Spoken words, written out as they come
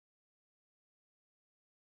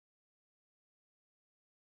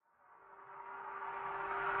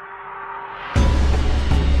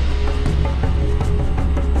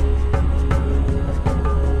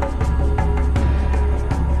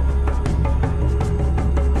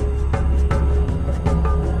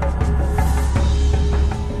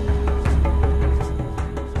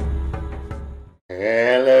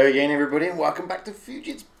welcome back to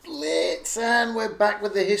Fugit's Blitz, and we're back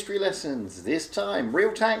with the history lessons, this time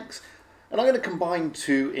real tanks, and I'm going to combine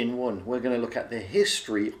two in one. We're going to look at the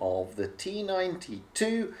history of the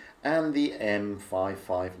T92 and the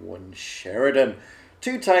M551 Sheridan,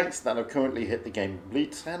 two tanks that have currently hit the game of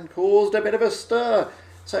Blitz and caused a bit of a stir.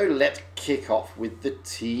 So let's kick off with the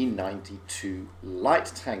T92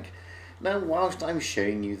 light tank. Now, whilst I'm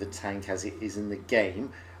showing you the tank as it is in the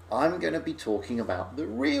game, I'm going to be talking about the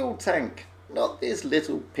real tank, not this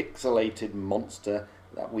little pixelated monster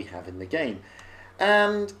that we have in the game.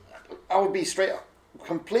 And I will be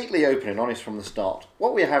completely open and honest from the start.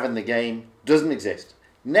 What we have in the game doesn't exist.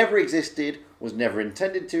 Never existed, was never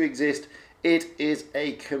intended to exist. It is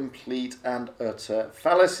a complete and utter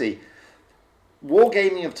fallacy.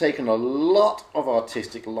 Wargaming have taken a lot of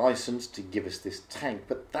artistic license to give us this tank,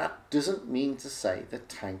 but that doesn't mean to say the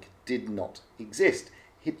tank did not exist.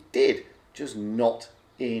 It did, just not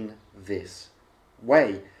in this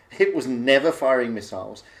way. It was never firing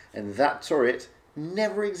missiles, and that turret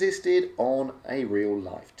never existed on a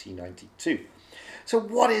real-life T92. So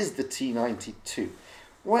what is the T92?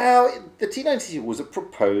 Well, the T92 was a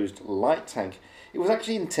proposed light tank. It was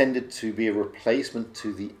actually intended to be a replacement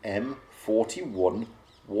to the M41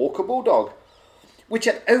 Walker Bulldog, which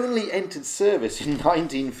had only entered service in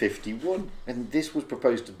 1951, and this was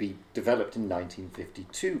proposed to be developed in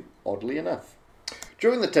 1952, oddly enough.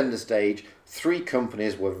 During the tender stage, three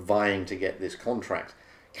companies were vying to get this contract: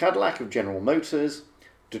 Cadillac of General Motors,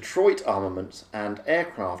 Detroit Armaments, and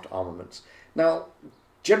Aircraft Armaments. Now,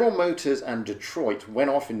 General Motors and Detroit went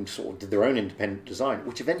off and sort of did their own independent design,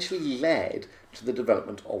 which eventually led to the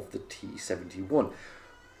development of the T71.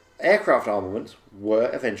 Aircraft Armaments were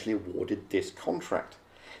eventually awarded this contract.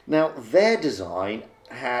 Now, their design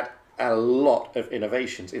had a lot of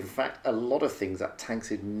innovations. In fact, a lot of things that tanks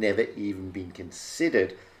had never even been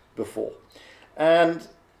considered before. And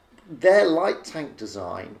their light tank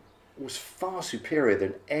design was far superior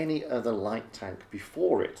than any other light tank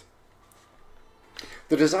before it.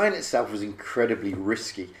 The design itself was incredibly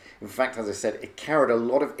risky. In fact, as I said, it carried a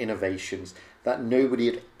lot of innovations that nobody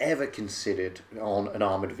had ever considered on an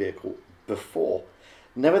armoured vehicle before.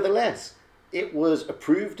 Nevertheless, it was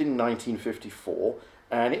approved in 1954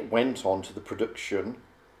 and it went on to the production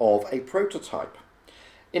of a prototype.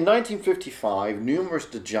 In 1955, numerous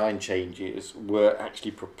design changes were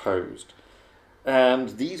actually proposed, and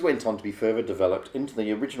these went on to be further developed into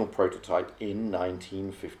the original prototype in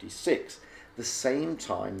 1956. The same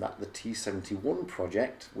time that the T71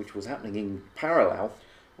 project, which was happening in parallel,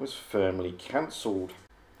 was firmly cancelled.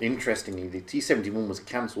 Interestingly, the T71 was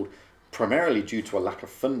cancelled primarily due to a lack of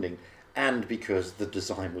funding and because the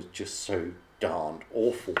design was just so darned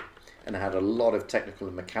awful and had a lot of technical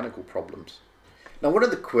and mechanical problems. Now, one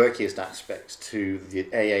of the quirkiest aspects to the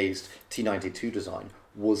AA's T92 design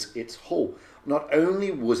was its hull. Not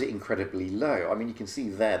only was it incredibly low, I mean, you can see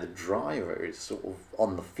there the driver is sort of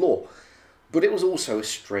on the floor, but it was also a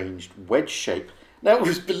strange wedge shape. Now, it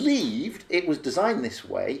was believed it was designed this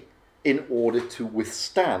way in order to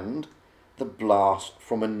withstand the blast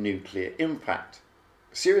from a nuclear impact.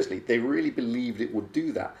 Seriously, they really believed it would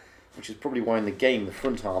do that, which is probably why in the game the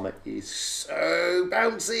front armour is so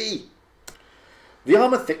bouncy. The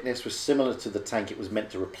armour thickness was similar to the tank it was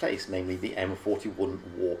meant to replace, namely the M41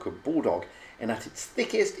 Walker Bulldog, and at its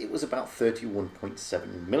thickest it was about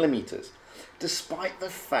 31.7 millimeters, despite the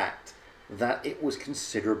fact that it was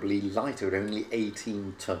considerably lighter, at only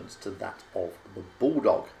 18 tons to that of the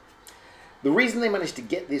Bulldog. The reason they managed to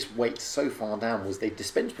get this weight so far down was they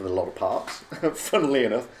dispensed with a lot of parts, funnily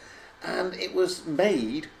enough, and it was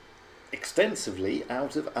made extensively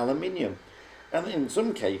out of aluminium. And in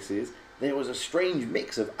some cases, there was a strange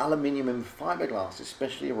mix of aluminium and fiberglass,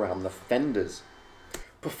 especially around the fenders.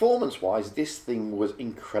 Performance-wise, this thing was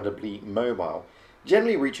incredibly mobile,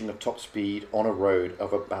 generally reaching a top speed on a road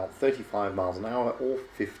of about 35 miles an hour or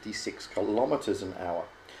 56 kilometers an hour.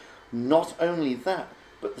 Not only that,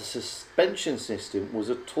 but the suspension system was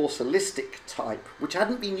a torsiolistic type, which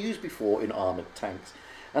hadn't been used before in armoured tanks,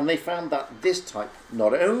 and they found that this type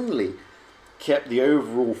not only kept the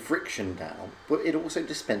overall friction down, but it also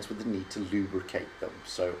dispensed with the need to lubricate them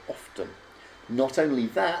so often. Not only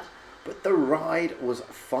that, but the ride was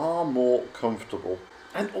far more comfortable,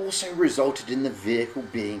 and also resulted in the vehicle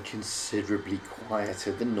being considerably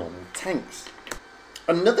quieter than normal tanks.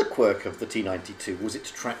 Another quirk of the T92 was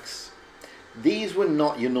its tracks. These were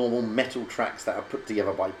not your normal metal tracks that are put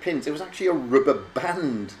together by pins. It was actually a rubber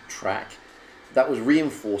band track that was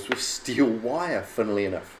reinforced with steel wire, funnily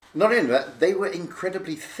enough. Not only that, they were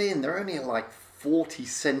incredibly thin. They're only like 40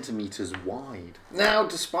 centimetres wide. Now,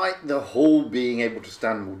 despite the hull being able to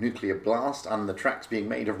stand nuclear blast and the tracks being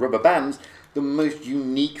made of rubber bands, the most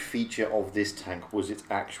unique feature of this tank was its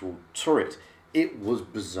actual turret. It was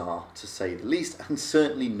bizarre, to say the least, and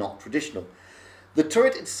certainly not traditional. The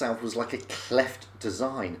turret itself was like a cleft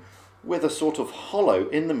design, with a sort of hollow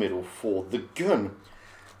in the middle for the gun.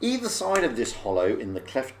 Either side of this hollow in the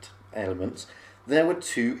cleft elements, there were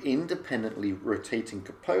two independently rotating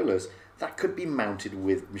cupolas that could be mounted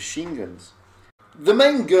with machine guns. The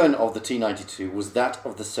main gun of the T92 was that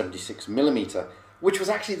of the 76mm, which was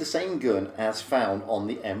actually the same gun as found on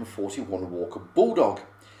the M41 Walker Bulldog.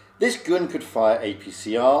 This gun could fire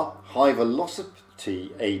APCR, high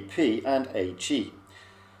velocity AP and HE.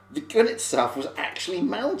 The gun itself was actually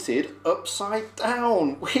mounted upside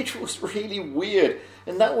down, which was really weird,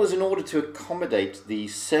 and that was in order to accommodate the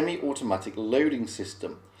semi-automatic loading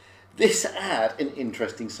system. This had an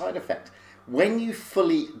interesting side effect. When you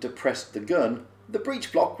fully depressed the gun, the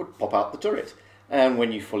breech block would pop out the turret, and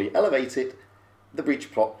when you fully elevate it, the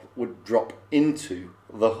breech block would drop into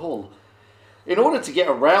the hull. In order to get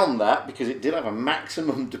around that, because it did have a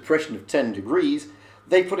maximum depression of 10 degrees,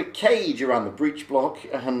 they put a cage around the breech block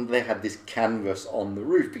and they had this canvas on the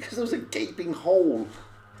roof because there was a gaping hole.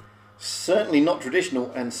 Certainly not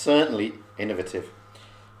traditional and certainly innovative.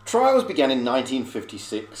 Trials began in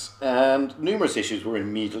 1956 and numerous issues were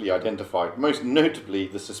immediately identified, most notably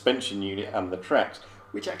the suspension unit and the tracks,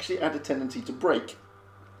 which actually had a tendency to break.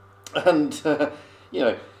 And,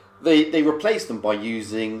 they replaced them by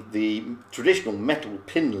using the traditional metal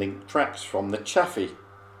pin-link tracks from the chassis.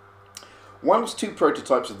 Whilst two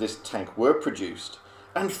prototypes of this tank were produced,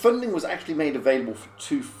 and funding was actually made available for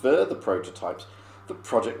two further prototypes, the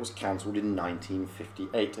project was cancelled in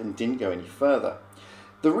 1958 and didn't go any further.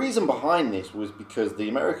 The reason behind this was because the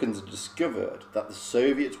Americans had discovered that the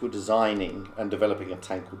Soviets were designing and developing a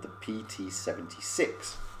tank called the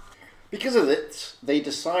PT-76. Because of this, they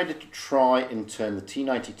decided to try and turn the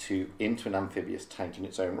T-92 into an amphibious tank in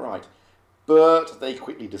its own right, but they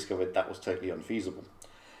quickly discovered that was totally unfeasible.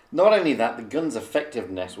 Not only that, the gun's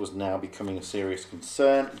effectiveness was now becoming a serious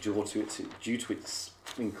concern due to its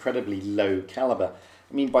incredibly low caliber.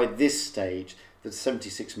 I mean, by this stage, the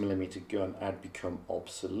 76mm gun had become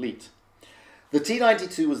obsolete. The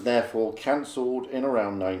T-92 was therefore cancelled in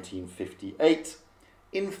around 1958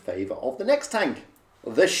 in favour of the next tank,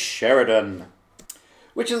 the Sheridan,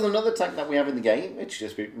 which is another tank that we have in the game. It's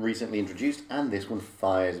just been recently introduced, and this one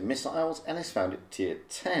fires missiles and is found at tier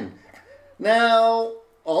 10. Now,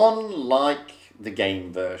 unlike the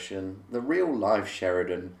game version, the real life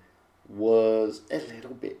Sheridan was a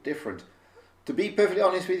little bit different. To be perfectly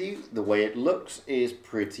honest with you, the way it looks is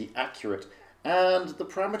pretty accurate, and the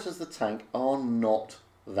parameters of the tank are not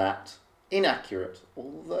that inaccurate,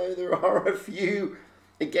 although there are a few,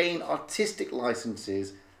 again, artistic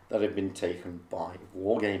licenses that have been taken by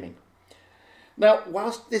wargaming. Now,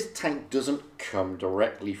 whilst this tank doesn't come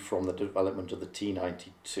directly from the development of the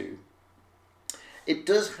T92, it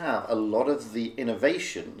does have a lot of the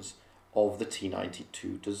innovations of the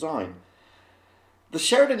T92 design. The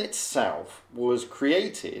Sheridan itself was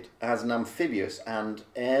created as an amphibious and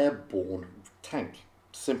airborne tank.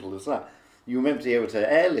 Simple as that. You were meant to be able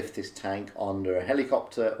to airlift this tank under a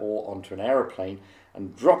helicopter or onto an aeroplane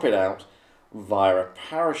and drop it out via a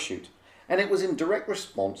parachute. And it was in direct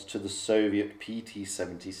response to the Soviet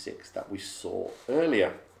PT-76 that we saw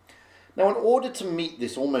earlier. Now, in order to meet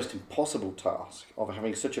this almost impossible task of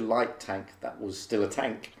having such a light tank that was still a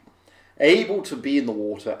tank, able to be in the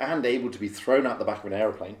water and able to be thrown out the back of an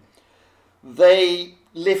aeroplane, they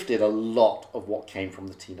lifted a lot of what came from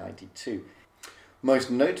the T-92.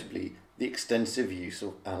 Most notably, the extensive use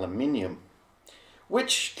of aluminium,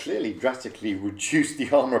 which clearly drastically reduced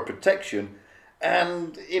the armour protection,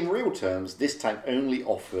 and in real terms, this tank only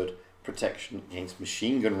offered protection against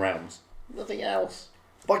machine gun rounds, nothing else.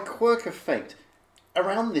 By quirk of fate,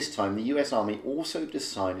 around this time the US Army also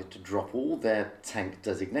decided to drop all their tank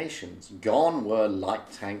designations. Gone were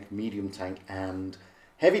light tank, medium tank and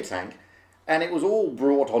heavy tank, and it was all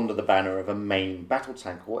brought under the banner of a main battle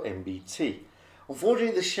tank, or MBT.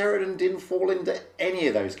 Unfortunately, the Sheridan didn't fall into any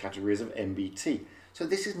of those categories of MBT, so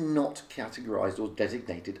this is not categorised or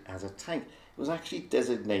designated as a tank. It was actually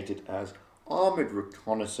designated as Armoured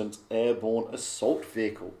Reconnaissance Airborne Assault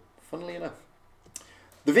Vehicle, funnily enough.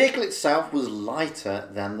 The vehicle itself was lighter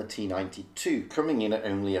than the T-92, coming in at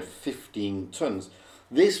only 15 tons.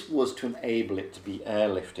 This was to enable it to be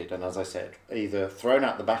airlifted and, as I said, either thrown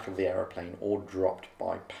out the back of the aeroplane or dropped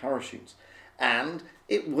by parachutes. And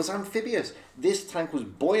it was amphibious. This tank was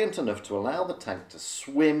buoyant enough to allow the tank to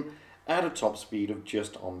swim at a top speed of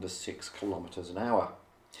just under 6 kilometers an hour.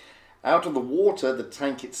 Out of the water, the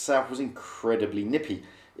tank itself was incredibly nippy.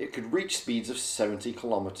 It could reach speeds of 70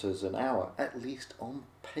 kilometers an hour, at least on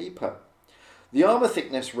paper. The armour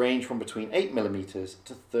thickness ranged from between 8mm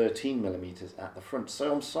to 13mm at the front.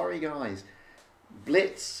 So I'm sorry guys,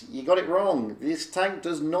 Blitz, you got it wrong. This tank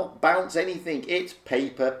does not bounce anything. It's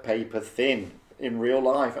paper thin in real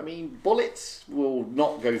life. I mean, bullets will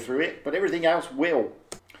not go through it, but everything else will.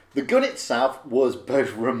 The gun itself was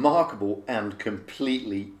both remarkable and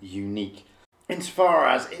completely unique, insofar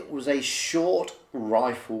as it was a short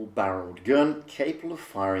rifle-barreled gun capable of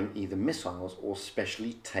firing either missiles or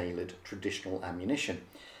specially tailored traditional ammunition.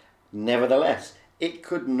 Nevertheless, it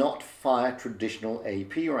could not fire traditional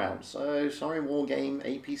AP rounds, so sorry Wargame,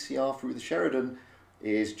 APCR through the Sheridan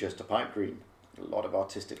is just a pipe dream. A lot of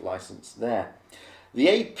artistic license there. The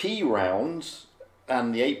AP rounds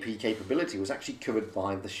and the AP capability was actually covered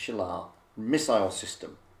by the Shilar missile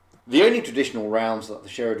system. The only traditional rounds that the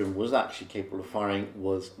Sheridan was actually capable of firing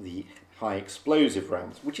was the high explosive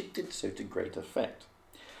rounds, which it did so to great effect.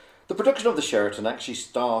 The production of the Sheridan actually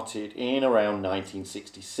started in around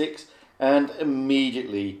 1966, and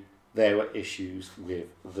immediately there were issues with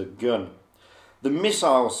the gun. The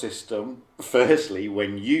missile system, firstly,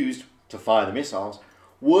 when used to fire the missiles,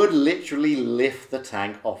 would literally lift the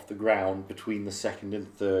tank off the ground between the second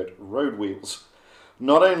and third road wheels.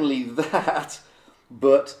 Not only that,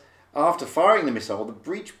 but after firing the missile, the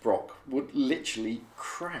breech block would literally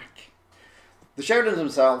crack. The Sheridans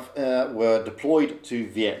themselves were deployed to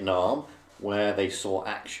Vietnam, where they saw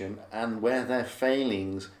action and where their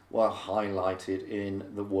failings were highlighted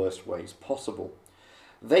in the worst ways possible.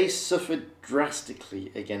 They suffered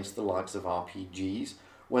drastically against the likes of RPGs,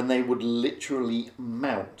 when they would literally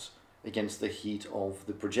mount against the heat of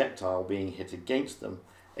the projectile being hit against them,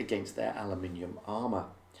 against their aluminium armour.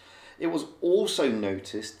 It was also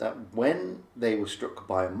noticed that when they were struck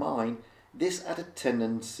by a mine, this had a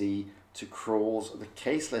tendency to cause the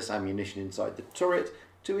caseless ammunition inside the turret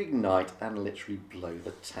to ignite and literally blow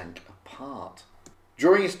the tank apart.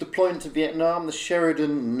 During its deployment to Vietnam, the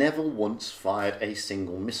Sheridan never once fired a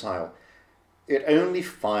single missile. It only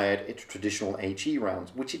fired its traditional HE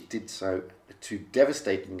rounds, which it did so to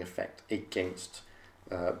devastating effect against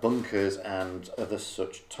bunkers and other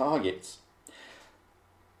such targets.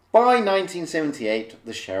 By 1978,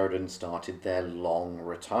 the Sheridan started their long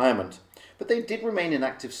retirement, but they did remain in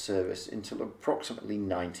active service until approximately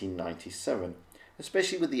 1997,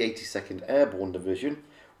 especially with the 82nd Airborne Division,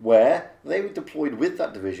 where they were deployed with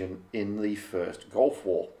that division in the First Gulf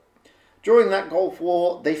War. During that Gulf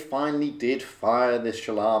War, they finally did fire the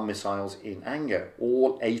Shilar missiles in anger,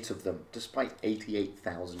 all 8 of them, despite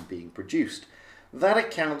 88,000 being produced. That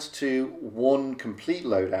accounts to one complete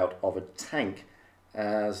loadout of a tank,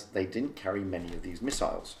 as they didn't carry many of these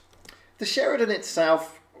missiles. The Sheridan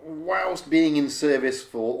itself, whilst being in service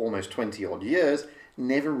for almost 20 odd years,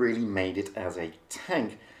 never really made it as a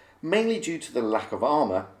tank, mainly due to the lack of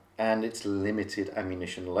armour and its limited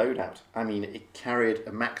ammunition loadout. I mean, it carried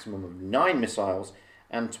a maximum of 9 missiles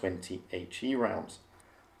and 20 HE rounds.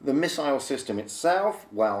 The missile system itself,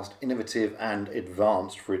 whilst innovative and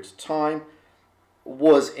advanced for its time,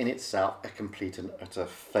 was in itself a complete and utter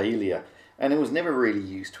failure, and it was never really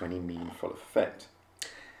used to any meaningful effect.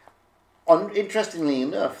 Interestingly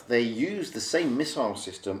enough, they used the same missile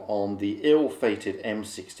system on the ill-fated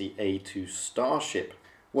M60A2 Starship,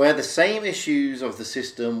 where the same issues of the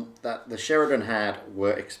system that the Sheridan had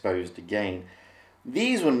were exposed again.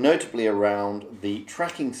 These were notably around the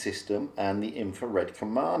tracking system and the infrared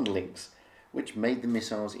command links, which made the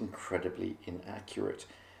missiles incredibly inaccurate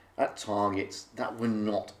at targets that were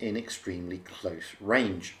not in extremely close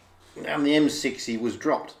range. And the M60 was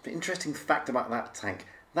dropped. The interesting fact about that tank,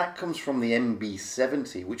 that comes from the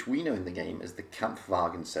MB70, which we know in the game as the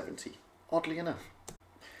Kampfwagen 70, oddly enough.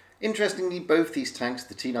 Interestingly, both these tanks,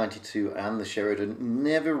 the T92 and the Sheridan,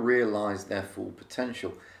 never realised their full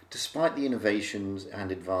potential, despite the innovations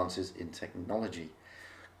and advances in technology.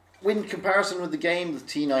 In comparison with the game, the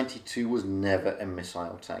T92 was never a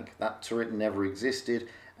missile tank. That turret never existed,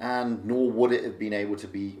 and nor would it have been able to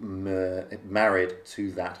be married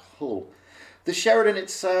to that hull. The Sheridan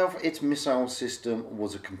itself, its missile system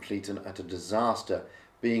was a complete and utter disaster,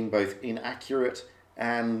 being both inaccurate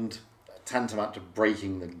and tantamount to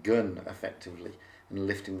breaking the gun effectively and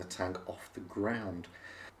lifting the tank off the ground.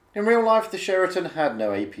 In real life, the Sheridan had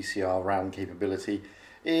no APCR round capability.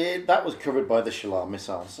 That was covered by the Shilar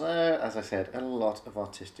missiles. As I said, a lot of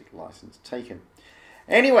artistic license taken.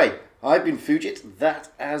 Anyway, I've been Fujit.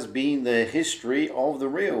 That has been the history of the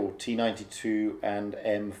real T92 and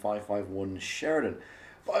M551 Sheridan.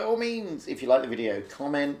 by all means, if you like the video,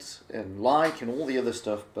 comment and like and all the other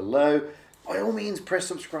stuff below. By all means, press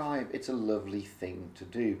subscribe. It's a lovely thing to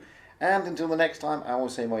do. And until the next time, I will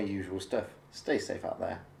say my usual stuff. Stay safe out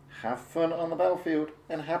there. Have fun on the battlefield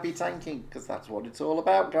and happy tanking, because that's what it's all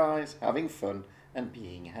about, guys. Having fun and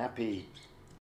being happy.